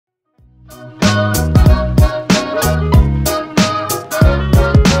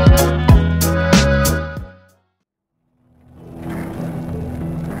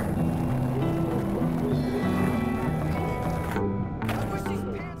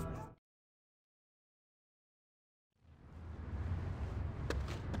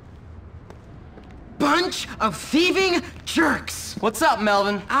bunch of thieving jerks! What's up,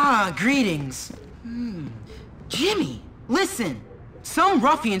 Melvin? Ah, greetings. Jimmy, listen. Some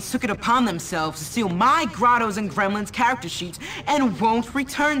ruffians took it upon themselves to steal my Grottos and Gremlins character sheets and won't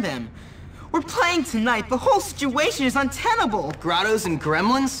return them. We're playing tonight. The whole situation is untenable. Grottos and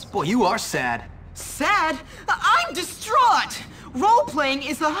Gremlins? Boy, you are sad. Sad? I'm distraught! Role-playing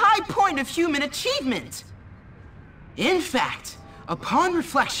is the high point of human achievement. In fact, upon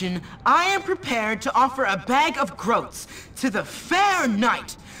reflection, I am prepared to offer a bag of groats to the fair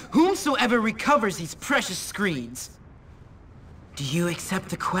knight, whomsoever recovers these precious screens. Do you accept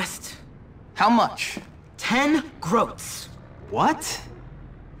the quest? How much? 10 groats. What?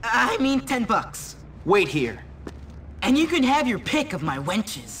 I mean 10 bucks. Wait here. And you can have your pick of my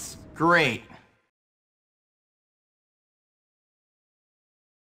wenches. Great.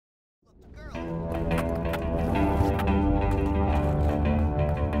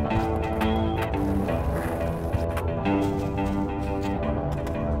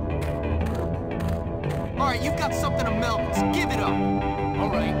 Alright, you've got something of Melvin's. Give it up.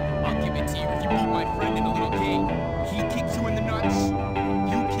 Alright, I'll give it to you if you beat my friend in a little game. He kicks you in the nuts,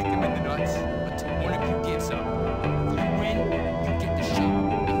 you kick him in the nuts, but one of you gives up. If you win, you get the shot.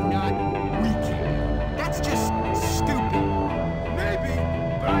 If not, we can. That's just stupid. Maybe,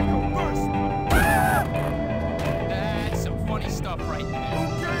 but I go first. That's some funny stuff right there.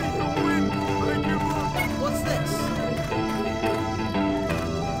 Okay, you win. I give up. What's this?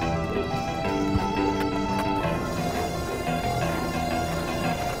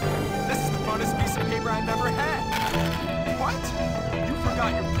 Piece of paper I've ever had. What? You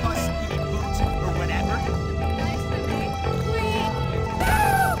forgot your pus-eating boots or whatever? Nice for me.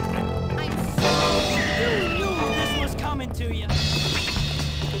 I'm so... You knew this was coming to you.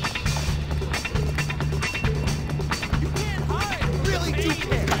 You can't hide. Really do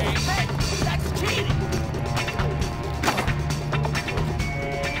care. Hey, that's cheating.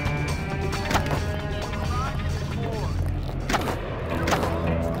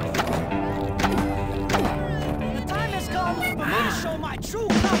 Show my true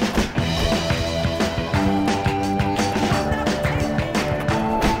colors.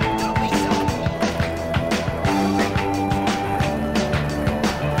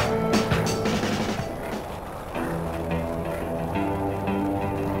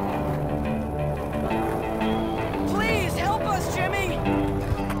 Please help us, Jimmy.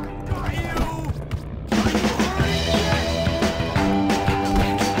 Got you.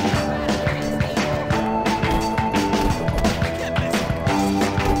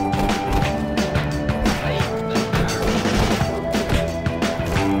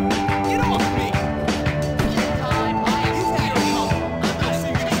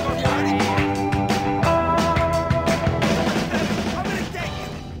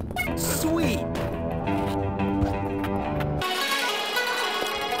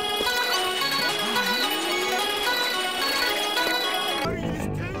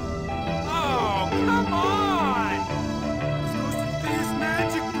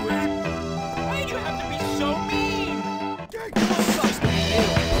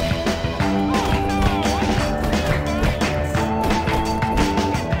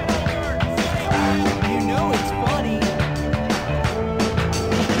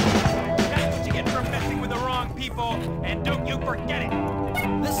 And don't you forget it!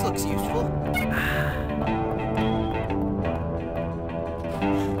 This looks useful.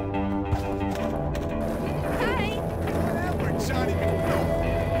 Hi. Whatever, Johnny.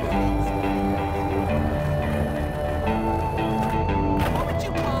 What would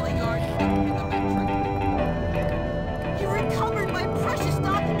you call a yard in the metric? You recovered my precious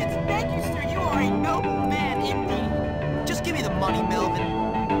documents. Thank you, sir. You are a noble man indeed. Just give me the money, Melvin.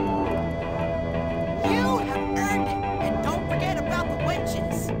 You have earned it. And don't forget about the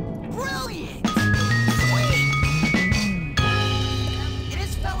wenches. Brilliant! Sweet! It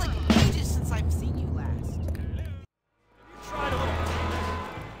has felt like ages since I've seen you last.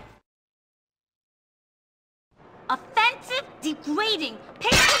 Offensive, degrading,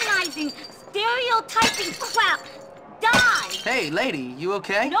 patronizing, stereotyping crap. Die! Hey, lady, you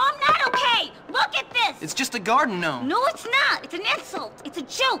okay? No, I'm not okay! Look at this! It's just a garden gnome. No, it's not! It's an insult! It's a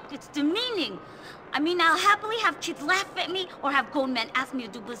joke! It's demeaning! I mean, I'll happily have kids laugh at me or have grown men ask me to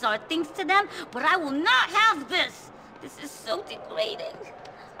do bizarre things to them, but I will not have this! This is so degrading.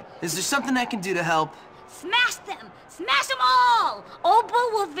 Is there something I can do to help? Smash them! Smash them all! Old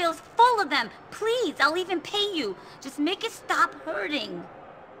Bullwillville's full of them. Please, I'll even pay you. Just make it stop hurting.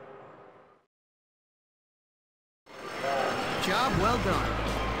 Job well done.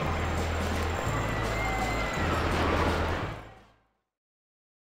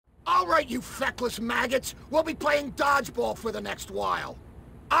 All right, you feckless maggots. We'll be playing dodgeball for the next while.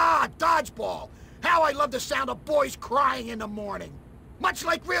 Ah, dodgeball. How I love the sound of boys crying in the morning. Much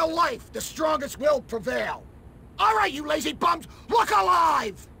like real life, the strongest will prevail. All right, you lazy bums, look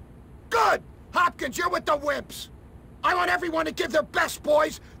alive! Good! Hopkins, you're with the wimps. I want everyone to give their best,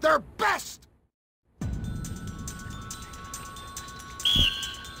 boys. Their best!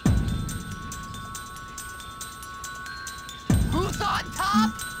 Who's on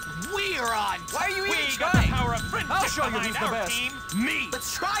top? We're on top. Why are you even We got the trying? power of friendship I'll show you behind who's the our best. team. Me.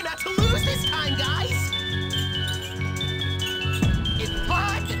 Let's try not to lose this time, guys. It's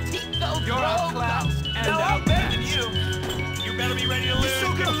time to teach those You're rogues. outclassed and No, I'm better than outmatched. you. You better be ready to lose.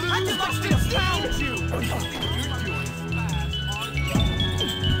 so gonna lose. I just must astound you.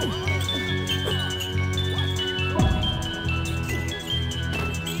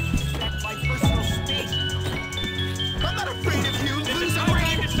 My personal space. I'm not afraid of you, This is loser my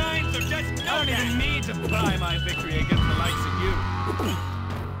brain. time to shine, so just know I don't that. even need to buy my victory against the likes of you.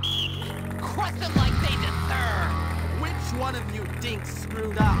 Crush them like they deserve. Which one of you dinks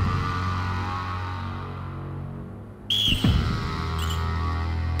screwed up?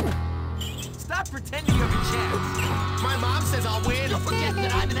 Stop pretending you have a chance. My mom says I'll win. Don't forget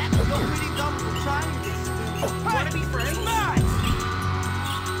that I'm an actual pretty dumb for trying this. Wanna be friends?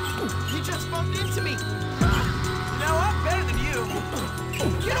 You just bumped into me. No, I'm better than you.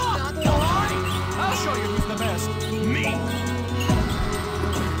 Get off the line! I'll show you who's the best. Me.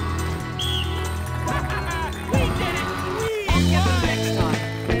 We did it. I'll get them next time.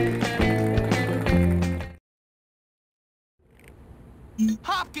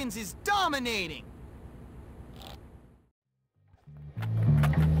 Hopkins is dominating.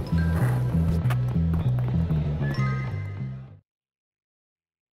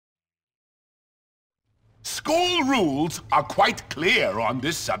 School rules are quite clear on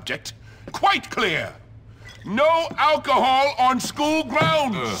this subject. Quite clear. No alcohol on school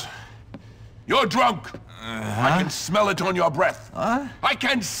grounds. You're drunk. I can smell it on your breath. I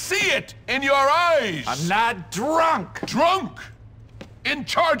can see it in your eyes. I'm not drunk! Drunk? In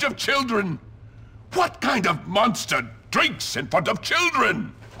charge of children? What kind of monster drinks in front of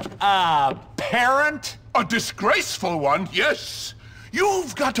children? Parent? A disgraceful one, yes.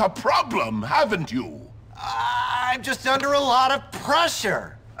 You've got a problem, haven't you? I'm just under a lot of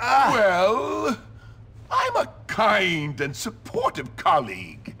pressure. Well, I'm a kind and supportive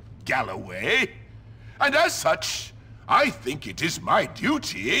colleague, Galloway. And as such, I think it is my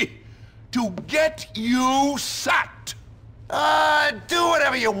duty to get you sacked. Do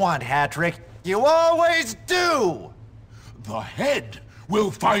whatever you want, Hattrick. You always do! The head will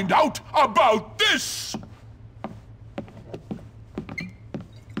find out about this.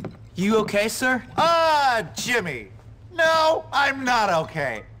 You okay, sir? Jimmy. No, I'm not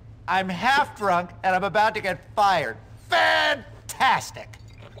okay. I'm half drunk and I'm about to get fired. Fantastic!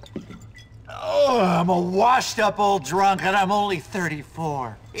 Oh, I'm a washed-up old drunk and I'm only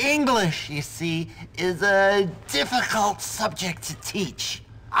 34. English, you see, is a difficult subject to teach.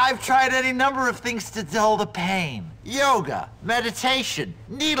 I've tried any number of things to dull the pain. Yoga, meditation,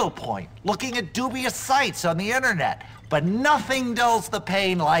 needlepoint, looking at dubious sites on the internet. But nothing dulls the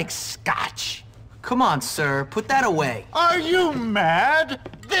pain like scotch. Come on, sir. Put that away. Are you mad?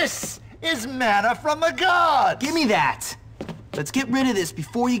 This is manna from the gods! Give me that. Let's get rid of this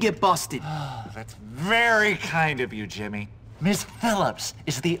before you get busted. That's very kind of you, Jimmy. Miss Phillips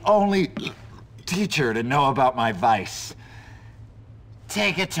is the only teacher to know about my vice.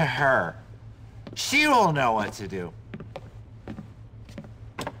 Take it to her. She will know what to do.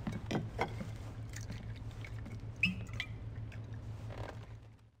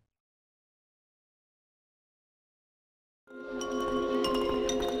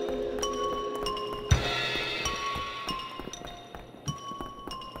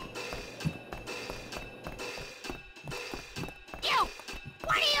 You!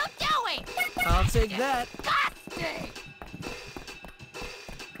 What are you doing? I'll take that. Disgusting!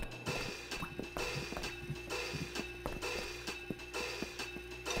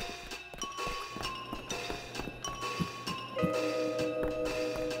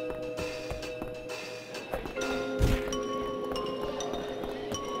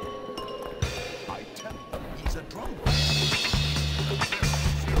 I tell you, he's a drunk.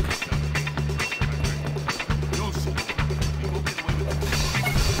 You'll see. He will get away with it.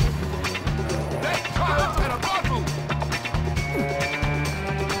 They cards and a bottle!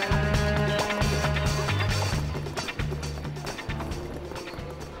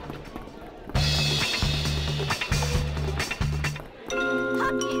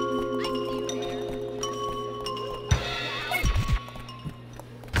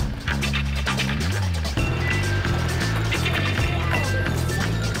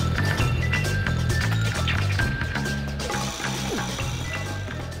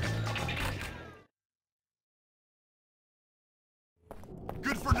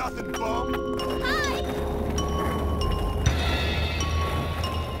 good-for-nothing bum. Hi!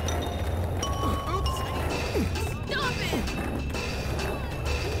 Oops! Stop it!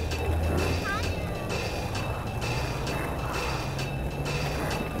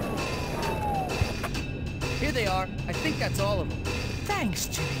 Here they are. I think that's all of them. Thanks,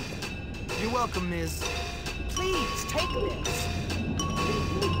 Jimmy. You're welcome, Miss. Please, take this.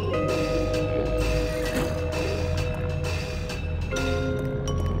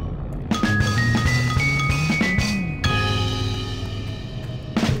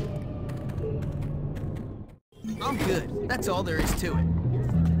 I'm good. That's all there is to it.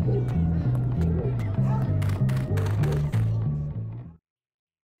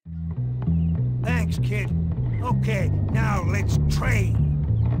 Thanks, kid. Okay, now let's train.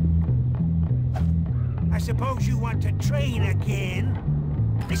 I suppose you want to train again?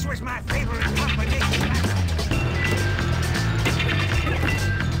 This was my favorite combination.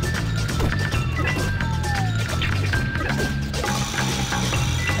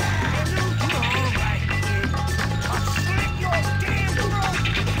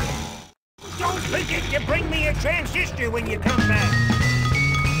 Don't forget to bring me a transistor when you come back.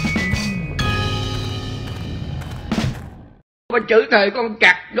 Có chữ thề con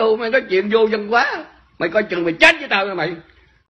cặc đồ mày nói chuyện vô dân quá. Mày coi chừng mày chết với tao nha mày.